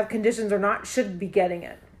 whether they have conditions or not, should be getting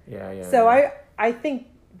it. Yeah. So I think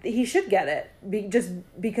he should get it just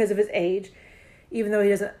because of his age, even though he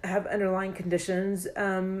doesn't have underlying conditions.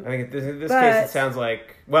 I think in this case it sounds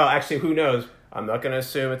like, well, actually, who knows? I'm not going to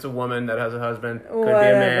assume it's a woman that has a husband. Could be a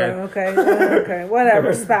man. Okay,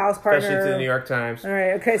 whatever. Spouse, partner. Especially to the New York Times. All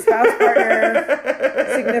right, okay, spouse, partner,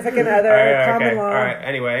 significant other, common law. All right,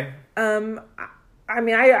 anyway. I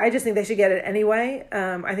mean, I just think they should get it anyway.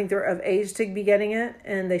 I think they're of age to be getting it,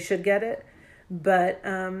 and they should get it. But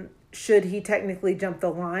should he technically jump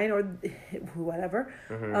the line or whatever?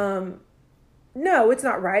 Mm-hmm. No, it's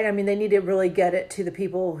not right. I mean, they need to really get it to the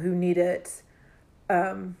people who need it,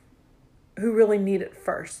 who really need it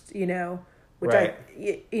first, which now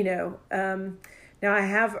I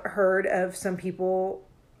have heard of some people,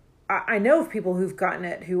 I know of people who've gotten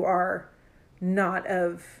it who are not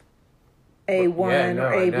of A1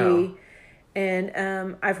 or AB.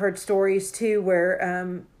 And I've heard stories too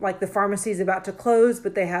where like the pharmacy's about to close,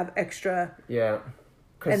 but they have extra. Yeah.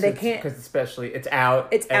 And they can't, because especially it's out.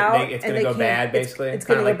 It's out. It's going to go bad. Basically, it's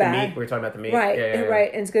going to go bad. The meat. We were talking about the meat, right?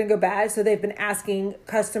 Right, and it's going to go bad. So they've been asking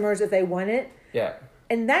customers if they want it. Yeah.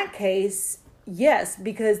 In that case, yes,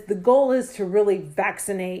 because the goal is to really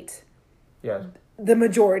vaccinate. Yes. The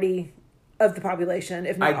majority of the population,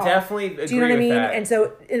 if not all. I definitely agree with that. Do you know what I mean? And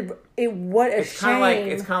so, it's kind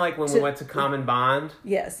of like when we went to Common Bond.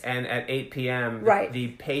 Yes. And at 8 p.m., right. the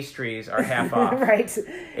pastries are half off. Right.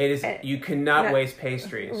 It is. You cannot waste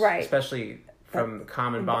pastries. Right. Especially from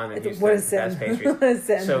Common Bond and Houston. What a sin. Best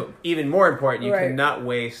pastries. So even more important, you cannot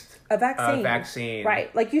waste a vaccine.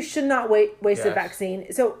 Right. Like you should not waste a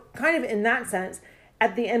vaccine. So kind of in that sense,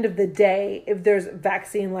 at the end of the day, if there's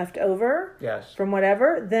vaccine left over from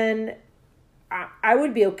whatever, then I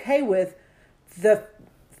would be okay with the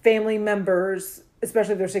family members,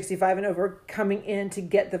 especially if they're 65 and over, coming in to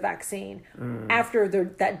get the vaccine after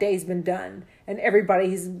that day's been done. And everybody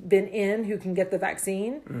who's been in who can get the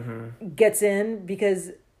vaccine gets in,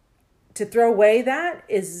 because to throw away that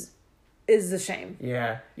is a shame.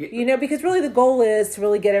 Yeah. Because really the goal is to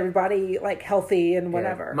really get everybody like healthy and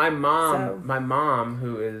whatever. Yeah. My mom,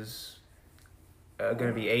 who is going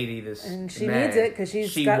to be 80 this and she May, needs it because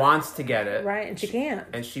she wants to get it, right, and she can't,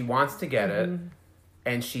 and she wants to get it,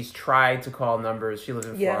 and she's tried to call numbers. She lives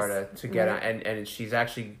in Florida to get it, and she's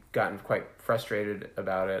actually gotten quite frustrated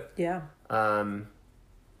about it. Yeah.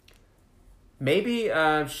 Maybe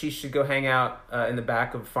she should go hang out in the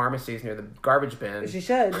back of pharmacies near the garbage bin. She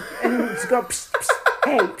should, and just go. Psst, psst,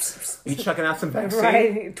 hey, psst, psst. You chucking out some vaccine?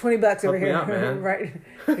 Right, $20 over here. Hook me up, man. Right,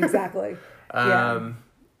 exactly.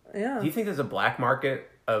 Yeah. Do you think there's a black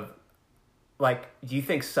market of, like, do you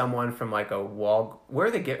think someone from like a where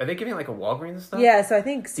are they giving like a Walgreens and stuff? Yeah, so I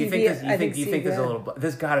think CV, do you think there's a little,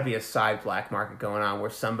 there's got to be a side black market going on where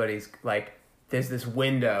somebody's like, there's this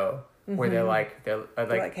window where they're like, hey,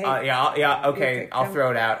 okay, I'll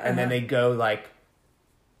throw it out, and then they go like,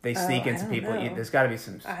 they sneak into people. There's got to be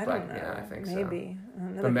some black. Yeah, I think maybe.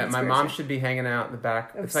 So. But my mom should be hanging out in the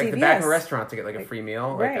back. It's like CVS. The back of a restaurant to get like a free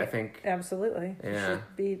meal. Right. Like I think. Absolutely. Yeah.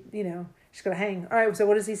 Should be. She's gonna hang. All right. So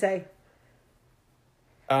what does he say?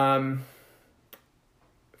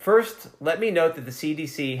 First, let me note that the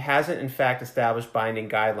CDC hasn't in fact established binding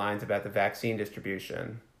guidelines about the vaccine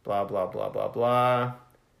distribution. Blah blah blah blah blah.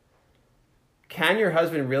 Can your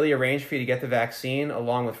husband really arrange for you to get the vaccine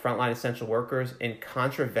along with frontline essential workers in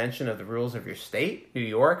contravention of the rules of your state, New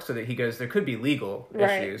York? So that he goes, there could be legal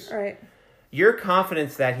issues. Right. Your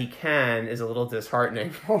confidence that he can is a little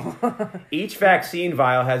disheartening. Each vaccine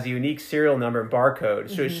vial has a unique serial number and barcode,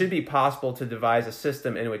 so it should be possible to devise a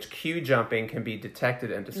system in which queue jumping can be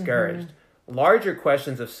detected and discouraged. Larger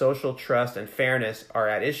questions of social trust and fairness are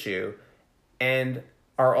at issue, and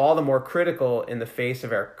are all the more critical in the face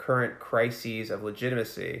of our current crises of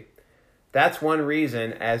legitimacy. That's one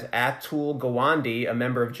reason, as Atul Gawande, a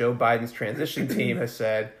member of Joe Biden's transition team, has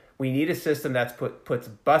said, we need a system that puts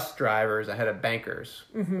bus drivers ahead of bankers.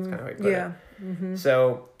 That's kind of how he put it.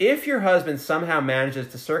 So if your husband somehow manages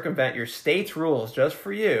to circumvent your state's rules just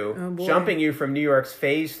for you, jumping you from New York's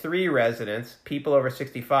Phase 3 residents, people over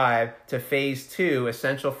 65, to Phase 2,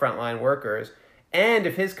 essential frontline workers, and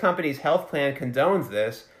if his company's health plan condones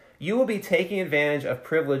this, you will be taking advantage of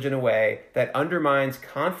privilege in a way that undermines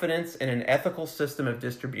confidence in an ethical system of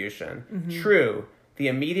distribution. True, the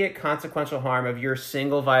immediate consequential harm of your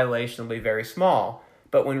single violation will be very small,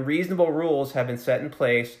 but when reasonable rules have been set in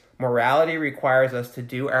place, Morality requires us to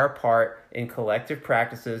do our part in collective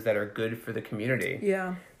practices that are good for the community.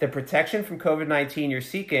 Yeah. The protection from COVID-19 you're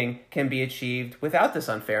seeking can be achieved without this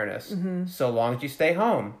unfairness, so long as you stay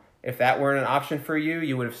home. If that weren't an option for you,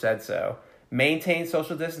 you would have said so. Maintain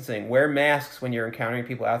social distancing. Wear masks when you're encountering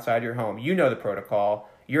people outside your home. You know the protocol.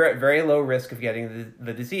 You're at very low risk of getting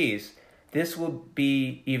the disease. This will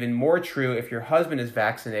be even more true if your husband is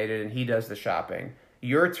vaccinated and he does the shopping.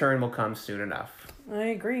 Your turn will come soon enough. I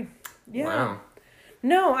agree. Yeah. Wow.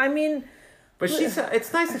 No, I mean... But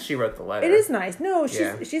it's nice that she wrote the letter. It is nice. No,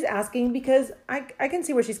 she's asking because I can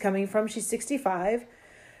see where she's coming from. She's 65.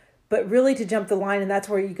 But really to jump the line, and that's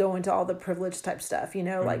where you go into all the privilege type stuff, you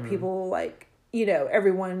know, like people like, you know,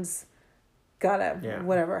 everyone's got a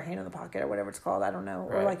whatever, hand in the pocket or whatever it's called. I don't know.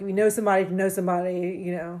 Right. Or like if you know somebody,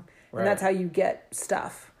 you know, and that's how you get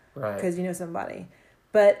stuff. Right. Because you know somebody.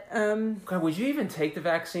 But God, would you even take the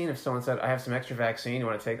vaccine if someone said, I have some extra vaccine you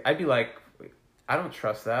want to take? I'd be like, I don't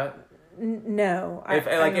trust that. No. If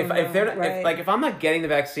I'm not getting the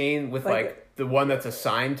vaccine with like the one that's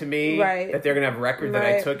assigned to me, that they're gonna have record that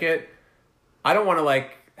I took it, I don't want to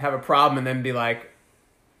like have a problem and then be like,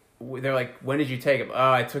 they're like, when did you take it?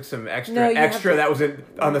 Oh, I took some extra that was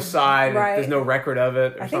on the side. Right. There's no record of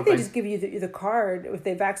it. Or I think they just give you the card if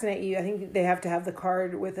they vaccinate you. I think they have to have the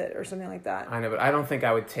card with it or something like that. I know, but I don't think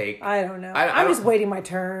I would take. I don't know. I'm just waiting my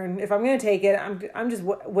turn. If I'm gonna take it, I'm just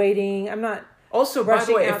waiting. I'm not. Also, by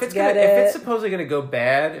the way, if it's supposedly gonna go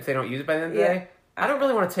bad if they don't use it by the end of the day, I don't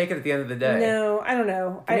really want to take it at the end of the day. No, I don't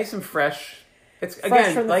know. Give me some fresh. It's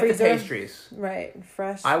again like the pastries, right?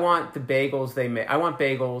 Fresh. I want the bagels they make. I want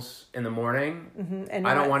bagels in the morning, and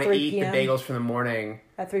I don't want to eat the bagels from the morning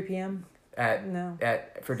at 3 p.m.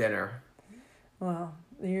 For dinner. Well,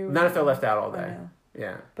 not if they're left out all day.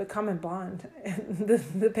 Yeah, but Common Bond,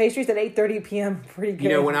 the pastries at 8:30 p.m. pretty good. You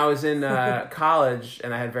know, when I was in college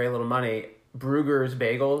and I had very little money, Bruegger's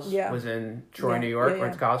Bagels was in Troy, New York.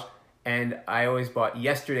 Went to college. And I always bought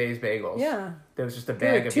yesterday's bagels. Yeah. There was just a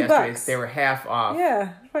bag of yesterday's. $2. They were half off.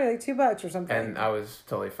 Yeah. Probably like $2 or something. And I was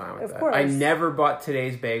totally fine with that. Of course. I never bought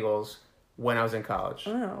today's bagels when I was in college.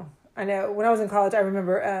 Oh. I know. When I was in college, I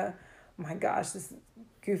remember, my gosh, this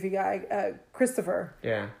goofy guy, Christopher.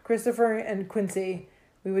 Yeah. Christopher and Quincy.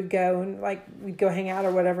 We would go and we'd go hang out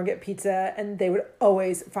or whatever and get pizza, and they would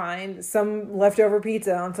always find some leftover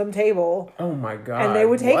pizza on some table. Oh my God. And they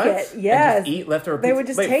would take it. Yes. And just eat leftover pizza? They would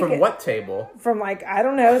just take it. From what table? From I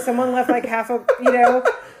don't know, someone left half a,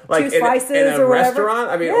 two slices in a or whatever.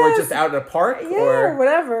 Restaurant? I mean, or just out in a park? Yeah, or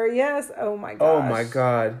whatever. Yes. Oh my gosh. Oh my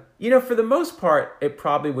God. For the most part, it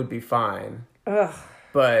probably would be fine. Ugh.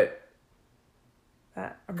 But...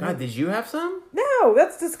 God, did you have some? No,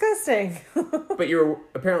 that's disgusting. But you're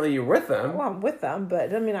with them. Well, I'm with them,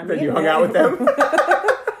 but I mean, I'm. Then you hung out with them.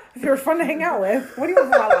 If you're fun to hang out with, what do you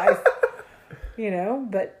want from my life?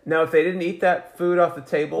 But now, if they didn't eat that food off the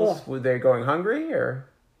tables, were they going hungry or?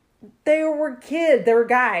 They were kids. They were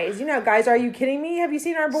guys. Guys. Are you kidding me? Have you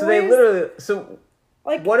seen our boys? So they literally. So,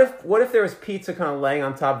 what if there was pizza kind of laying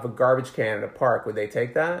on top of a garbage can in a park? Would they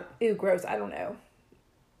take that? Ew, gross. I don't know.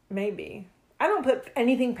 Maybe. I don't put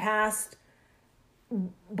anything past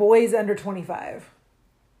boys under 25.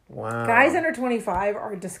 Wow. Guys under 25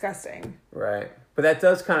 are disgusting. Right. But that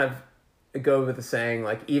does kind of go with the saying,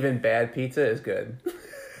 even bad pizza is good.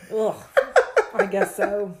 Ugh. I guess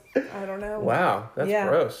so. I don't know. Wow. That's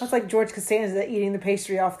gross. That's like George Costanza eating the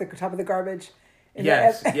pastry off the top of the garbage.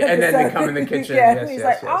 Yes. And then they come in the kitchen. Yes, he's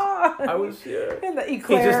yes. I was, And the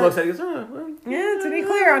eclair. He just looks at it and goes, well. Yeah, it's an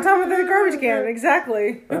eclair on top of the garbage can.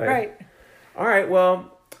 Exactly. Right. All right.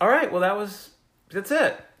 Well, that's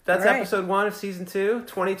it. That's episode 1 of season 2,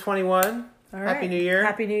 2021. All right. Happy New Year.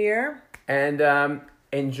 Happy New Year. And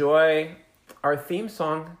enjoy our theme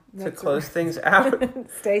song to close things out.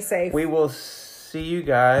 Stay safe. We will see you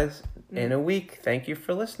guys in a week. Thank you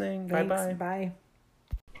for listening. Thanks. Bye-bye. Bye.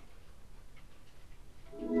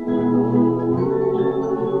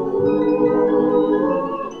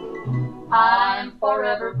 I'm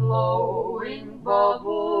forever blowing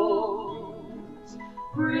bubbles,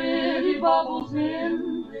 pretty bubbles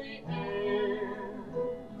in the air.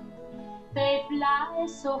 They fly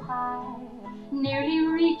so high, nearly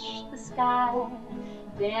reach the sky.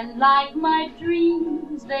 Then, like my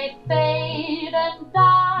dreams, they fade and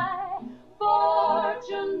die.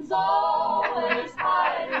 Fortune's always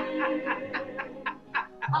hiding.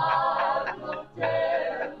 I will take